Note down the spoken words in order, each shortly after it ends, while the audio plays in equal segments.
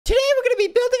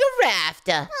be building a raft.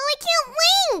 Oh, I can't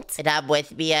wait. And I'm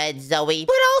with me, Zoe,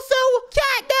 but also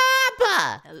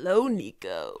Catnap. Hello,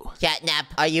 Nico. Catnap,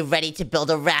 are you ready to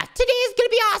build a raft? Today is gonna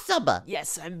be awesome.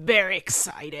 Yes, I'm very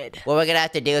excited. What we're gonna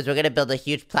have to do is we're gonna build a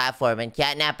huge platform, and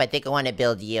Catnap, I think I want to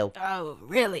build you. Oh,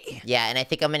 really? Yeah, and I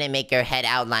think I'm gonna make your head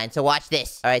outline, so watch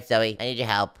this. All right, Zoe, I need your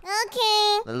help.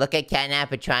 Okay. Look at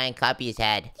Catnap and try and copy his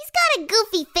head. He's got a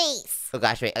goofy face. Oh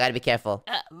gosh, wait, I gotta be careful.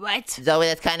 What? Zoe,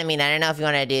 that's kind of mean. I don't know if you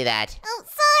want to do that. Oh,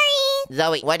 sorry.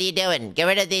 Zoe, what are you doing? Get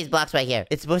rid of these blocks right here.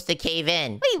 It's supposed to cave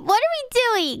in. Wait, what are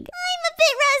we doing? I'm a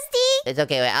bit rusty. It's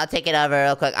okay, wait, I'll take it over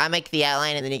real quick. I'll make the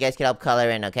outline and then you guys can help color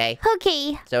in, okay?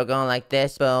 Okay. So we're going like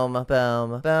this, boom,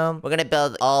 boom, boom. We're gonna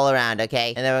build all around,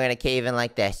 okay? And then we're gonna cave in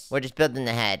like this. We're just building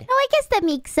the head. Oh, I guess that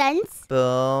makes sense.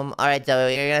 Boom. All right,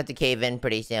 Zoe, you're gonna have to cave in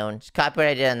pretty soon. Just copy what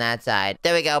I did on that side.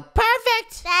 There we go.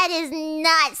 Perfect! That is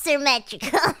not symmetrical.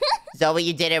 Zoe,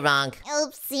 you did it wrong.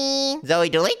 Oopsie. Zoe,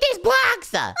 delete these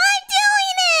blocks! I'm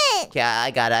doing it. Yeah,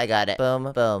 I got it.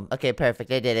 Boom, boom. Okay,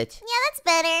 perfect. I did it. Yeah, that's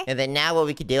better. And then now what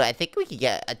we could do, I think we could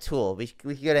get a tool. We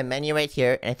could get a menu right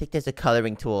here, and I think there's a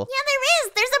coloring tool. Yeah, there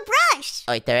is. There's a brush.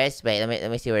 Oh, wait, there is? Wait,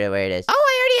 let me see where it is. Oh,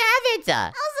 I already have it! I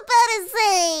was about to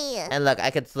say. And look,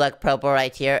 I could select purple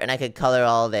right here, and I could color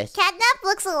all this. Catnap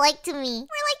looks alike to me.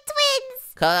 We're like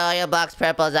twins. Color all your blocks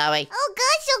purple, Zoe. Oh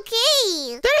gosh,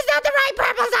 okay. That is not the right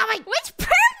purple, Zoe! Which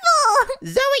purple?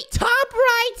 Zoe, top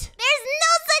right! There's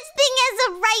no such thing as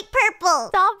a right purple.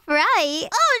 Stop right.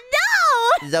 Oh,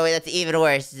 no! Zoe, that's even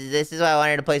worse. This is why I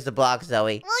wanted to place the blocks,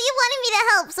 Zoe. Well, you wanted me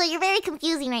to help, so you're very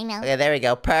confusing right now. Okay, there we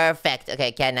go. Perfect.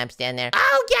 Okay, Catnap, stand there.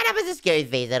 Oh, Catnap has a scary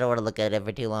face. I don't want to look at it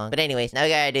for too long. But anyways, now we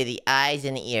gotta do the eyes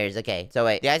and the ears. Okay, so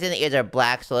wait. The eyes and the ears are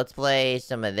black, so let's place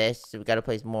some of this. We gotta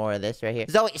place more of this right here.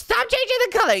 Zoe, stop changing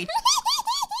the color!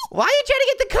 Why are you trying to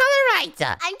get the color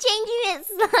right? I'm changing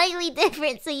it slightly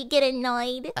different so you get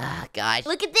annoyed. Oh, gosh.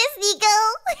 Look at this, Nico.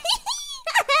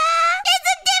 It's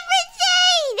a different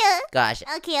shade. Gosh.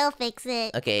 Okay, I'll fix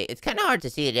it. Okay, it's kind of hard to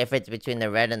see the difference between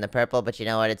the red and the purple, but you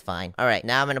know what? It's fine. All right,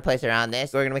 now I'm gonna place around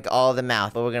this. We're gonna make all the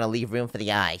mouth, but we're gonna leave room for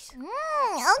the eyes.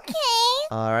 Okay.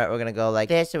 All right, we're gonna go like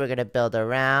this, and we're gonna build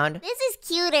around. This is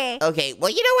cuter. Okay, well,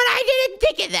 you know what? I didn't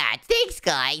think of that. Thanks,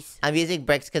 guys. I'm using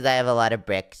bricks because I have a lot of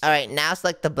bricks. All right, now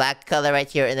select the black color right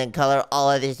here, and then color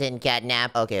all of this in,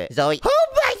 Catnap. Okay, Zoe. Who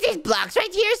placed these blocks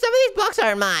right here? Some of these blocks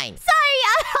aren't mine. Sorry,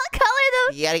 I'll color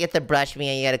them. You gotta get the brush,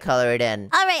 Mia. You gotta color it in.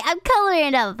 All right, I'm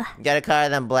coloring them. You gotta color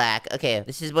them black. Okay,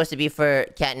 this is supposed to be for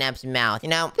Catnap's mouth. You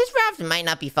know, this raft might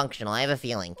not be functional. I have a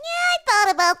feeling. Yeah, I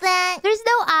thought about that. There's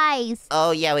no eyes.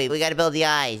 Oh, yeah, wait. We gotta build the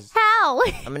eyes. How?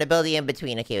 I'm gonna build the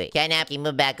in-between. Okay, wait. Catnap, you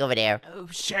move back over there. Oh,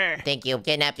 sure. Thank you.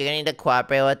 Catnap, you're gonna need to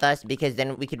cooperate with us because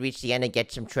then we could reach the end and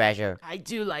get some treasure. I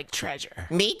do like treasure.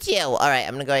 Me too. All right,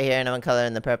 I'm gonna go here and I'm gonna color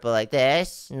in the purple like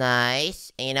this.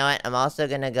 Nice. And you know what? I'm also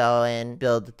gonna go and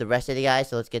build the rest of the eyes,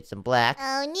 so let's get some black.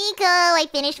 Oh, Nico, I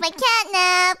finished my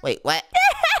catnap. Wait, what?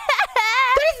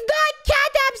 That is not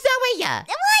Catnap, Zoe! What?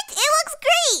 It looks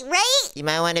great, right? You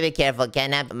might want to be careful.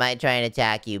 Catnap might try and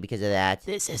attack you because of that.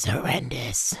 This is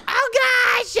horrendous. Oh,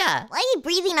 gosh! Why are you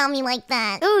breathing on me like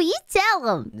that? Ooh, you tell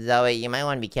them. Zoe, you might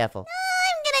want to be careful.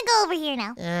 I'm gonna go over here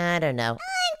now. I don't know.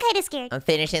 I'm kinda scared. I'm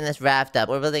finishing this raft up.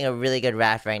 We're building a really good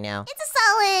raft right now. It's a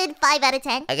solid 5 out of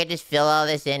 10. I could just fill all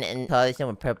this in and color this in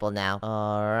with purple now.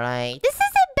 All right. This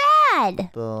isn't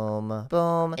bad. Boom,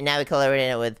 boom. And now we color it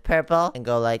in with purple and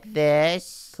go like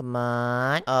this. Come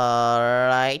on. All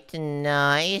right,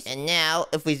 nice. And now,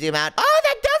 if we zoom out, oh,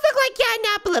 that does look like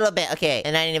Catnap a little bit. Okay,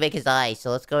 and I need to make his eyes.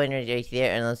 So let's go in right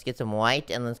here and let's get some white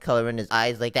and let's color in his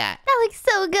eyes like that. That looks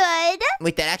so good.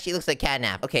 Wait, that actually looks like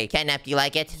Catnap. Okay, Catnap, do you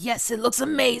like it? Yes, it looks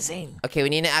amazing. Okay, we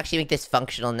need to actually make this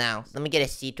functional now. Let me get a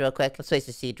seat real quick. Let's place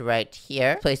the seat right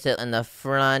here. Place it in the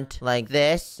front like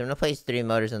this. So I'm gonna place 3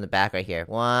 motors on the back right here.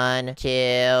 1, 2,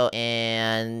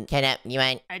 and Catnap, you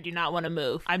mind? I do not want to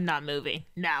move. I'm not moving.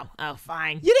 No. Oh,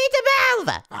 fine. You need to move!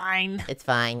 Fine. It's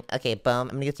fine. Okay, boom. I'm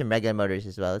gonna get some regular motors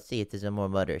as well. Let's see if there's no more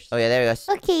motors. Oh yeah, there we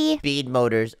go. Okay. Speed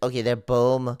motors. Okay, they're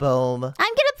boom, boom. I'm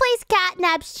gonna place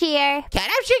Catnap's chair.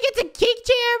 Catnap sure gets a cake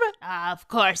chair? Of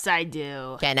course I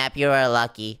do. Catnap, you are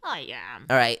lucky. I am.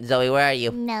 All right, Zoe, where are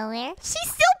you? Nowhere. She's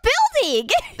still building.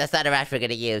 That's not a raft we're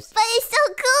gonna use. But it's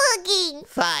so cool looking.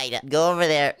 Fine, go over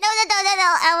there. No.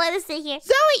 I want to sit here.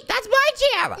 Zoe, that's my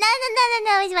chair. No.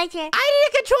 It's my chair. I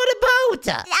need to control the boat.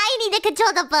 I need to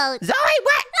control the boat. Zoe,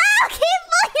 what?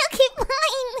 Okay,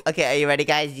 fine. Okay, are you ready,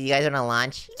 guys? You guys wanna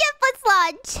launch? Yep, let's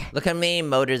launch. Look how many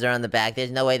motors are on the back.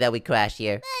 There's no way that we crash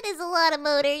here. That is a lot of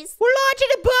motors. We're launching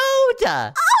a boat.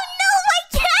 Oh no,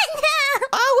 my catnap!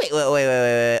 Oh, wait.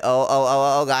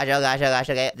 Oh, gosh.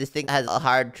 Okay, this thing has a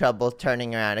hard trouble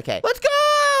turning around. Okay, let's go.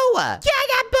 Yeah,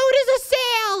 that boat is a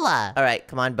sail. All right,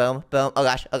 come on, boom, boom. Oh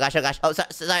gosh, oh gosh, oh gosh. Oh,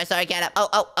 sorry, Catnap.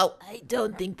 Oh. I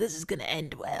don't think this is gonna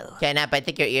end well. Catnap, I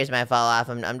think your ears might fall off.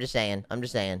 I'm just saying.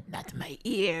 Not my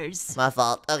ears. My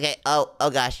fault. Okay. Oh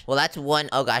gosh. Well, that's one.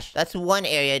 Oh gosh, that's one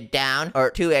area down,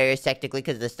 or two areas technically,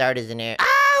 because the start is an area.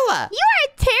 Ow! You are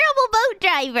a terrible boat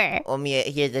driver. Well, Mia,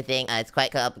 here's the thing. It's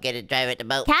quite complicated to drive it the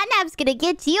boat. Catnap's gonna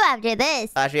get you after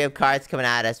this. Gosh, we have cars coming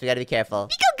at us. We gotta be careful.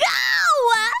 Nico, go!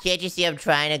 Can't you see I'm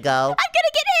trying to go? I'm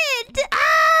gonna get hit. Ow!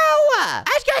 I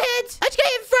just got hit.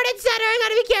 Front and center. I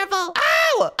gotta be careful.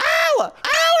 Ow! We're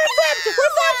flipped.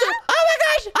 Oh my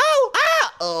gosh.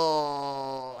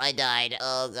 Oh, I died.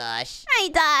 Oh gosh. I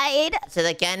died. So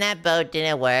the Catnap boat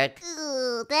didn't work.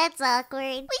 Ooh, that's awkward.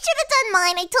 We should have done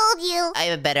mine, I told you. I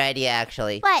have a better idea,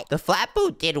 actually. What? The flat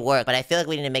boat did work, but I feel like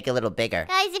we need to make it a little bigger.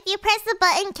 Guys, if you press the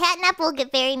button, Catnap will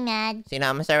get very mad. So, I'm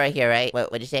gonna start right here, right?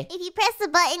 What'd you say? If you press the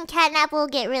button, Catnap will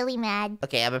get really mad.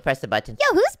 Okay, I'm gonna press the button. Yo,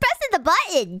 who's pressing the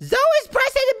button? Zoe's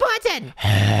pressing the button!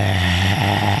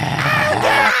 Oh,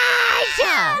 gosh!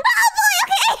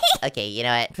 Okay, you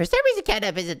know what? For some reason,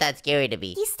 Catnap isn't that scary to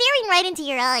me. He's staring right into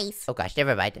your eyes. Oh gosh,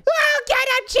 never mind. Oh,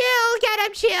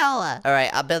 Catnap, chill!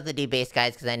 Alright, I'll build the new base,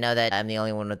 guys, because I know that I'm the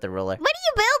only one with the ruler. What are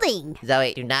you building?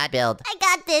 Zoe, do not build. I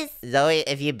got this. Zoe,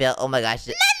 if you build... Oh my gosh.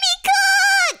 Let me cook!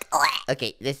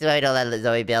 Okay, this is why I don't let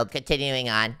Zoe build. Continuing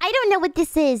on. I don't know what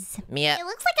this is. Mia, It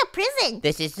looks like a prison.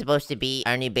 this is supposed to be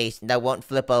our new base that won't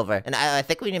flip over. And I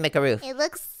think we need to make a roof. It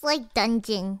looks like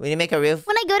dungeon. We need to make a roof.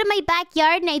 When I go to my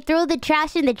backyard and I throw the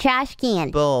trash in the trash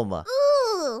can. Boom.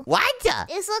 Ooh. What?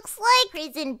 This looks like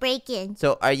prison break-in.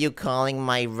 So are you calling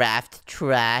my raft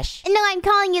trash? No, I'm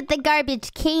calling it the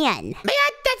garbage can.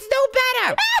 Man, that's no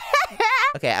better!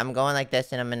 Okay, I'm going like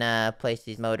this, and I'm gonna place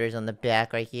these motors on the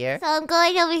back right here. So I'm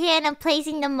going over here and I'm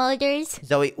placing the motors.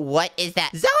 Zoe, what is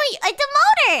that? Zoe! It's a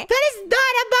motor! That is not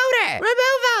a motor!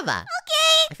 Remove them!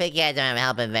 Okay. I think you guys aren't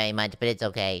helping very much, but it's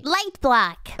okay. Light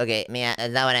block. Okay, Mia,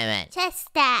 that's not what I meant. Chest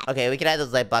stack. Okay, we can add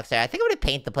those light blocks there. I think I'm gonna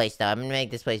paint the place, though. I'm gonna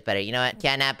make this place better. You know what?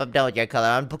 Catnap, I'm done with your color.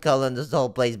 I'm coloring this whole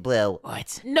place blue.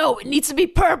 What? No, it needs to be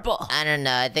purple. I don't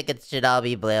know. I think it should all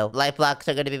be blue. Light blocks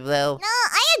are gonna be blue. No,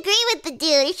 I agree with the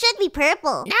dude. It should be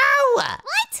purple. No! What?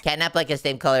 Catnap like the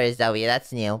same color as Zoe.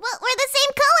 That's new. Well, we're the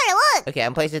same color. Look. Okay,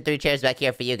 I'm placing 3 chairs back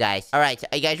here for you guys. All right,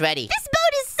 are you guys ready? This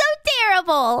boat is so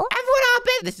terrible. Everyone hop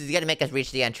in! This is gonna make us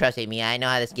reach the end. Trust me, Mia. I know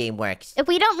how this game works. If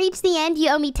we don't reach the end, you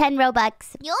owe me 10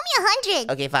 Robux. You owe me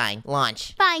 100. Okay, fine.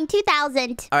 Launch. Fine,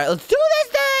 2,000. All right, let's do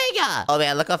this thing! Oh,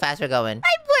 man, look how fast we're going.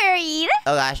 I'm worried.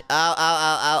 Oh, gosh.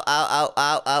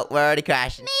 Oh. We're already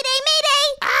crashing. Mayday!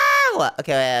 Ow!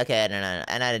 Okay, no.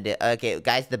 I know how to do it. Okay,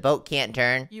 guys, the boat can't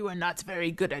turn. You are not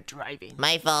very good at driving.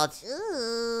 My fault.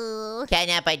 Ooh.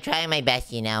 Catnap, I try my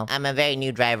best, you know. I'm a very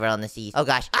new driver on the seas. Oh,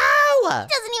 gosh. Ow! Doesn't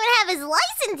even have his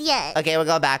license yet. Okay, we're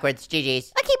going backwards.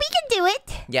 GG's. Okay, we can do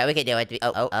it. Yeah, we can do it.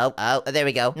 Oh, there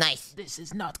we go. Nice. This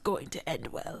is not going to end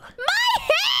well. My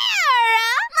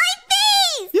hair! My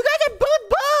face! You guys are both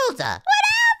bald! What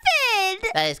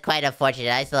happened? That is quite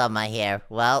unfortunate. I still have my hair.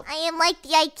 Well. I am like the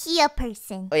IKEA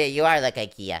person. Oh, yeah, you are like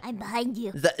IKEA. I'm behind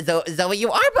you. Zoe,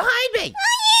 you are behind me!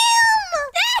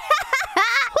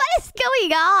 What is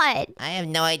going on? I have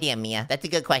no idea, Mia. That's a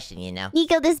good question, you know.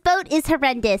 Nico, this boat is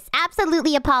horrendous.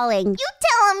 Absolutely appalling. You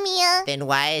tell him, Mia. Then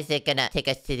why is it gonna take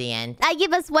us to the end? I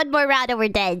give us one more round and we're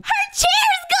dead. Her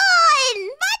chair's gone!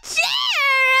 My chair!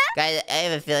 Guys, I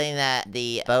have a feeling that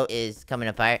the boat is coming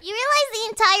apart. You realize the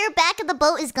entire back of the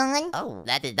boat is gone? Oh,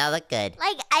 that did not look good.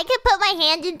 Like, I could put my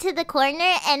hand into the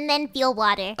corner and then feel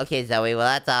water. Okay, Zoe, well,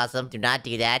 that's awesome. Do not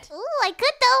do that. Ooh, I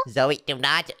could though. Zoe, do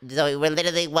not. Zoe, we're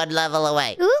literally one level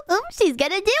away. Ooh, she's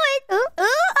gonna do it. Ooh,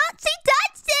 she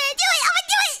touched it. Do it! I'm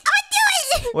gonna do it! I'm gonna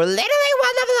do it! We're literally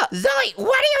one level away. Zoe,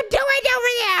 what are you doing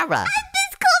over there? I'm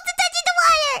this close to touching the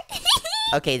water!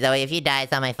 Okay, Zoe, if you die,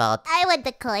 it's not my fault. I want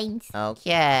the coins.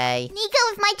 Okay. Nico,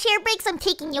 if my chair breaks, I'm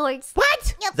taking yours.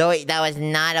 What? Yep. Zoe, that was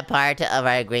not a part of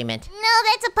our agreement. No,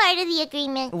 that's a part of the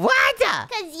agreement. What?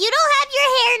 Because you don't have your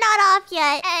hair not off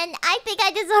yet, and I think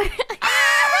I deserve...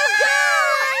 Oh,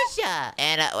 gosh!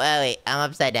 And, wait, I'm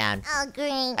upside down. Oh,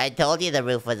 great. I told you the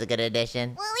roof was a good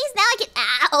addition. Well, at least now I can...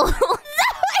 Ow!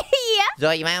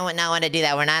 Zoe, you might not want to do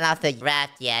that. We're not off the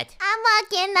raft yet. I'm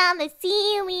walking on the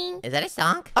ceiling. Is that a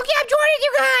song? Okay, I'm joining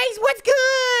you guys. What's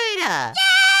good? Yay!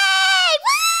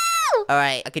 Woo! All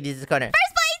right, I could use this corner.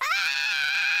 First place!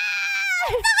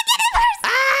 Someone get it first!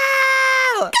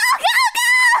 Ow! Go!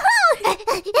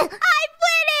 I'm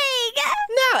winning!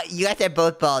 No, you guys are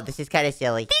both bald. This is kind of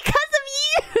silly. Because of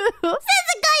you! Says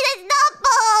the guy that's not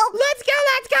bald! Let's go!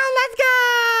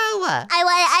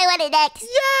 I want it next. Yay!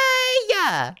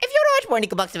 If you want to watch more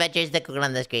Nico Box Adventures, then click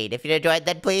on the screen. If you enjoyed,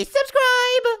 then please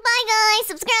subscribe. Bye, Bye, guys.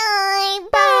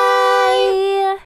 Subscribe. Bye.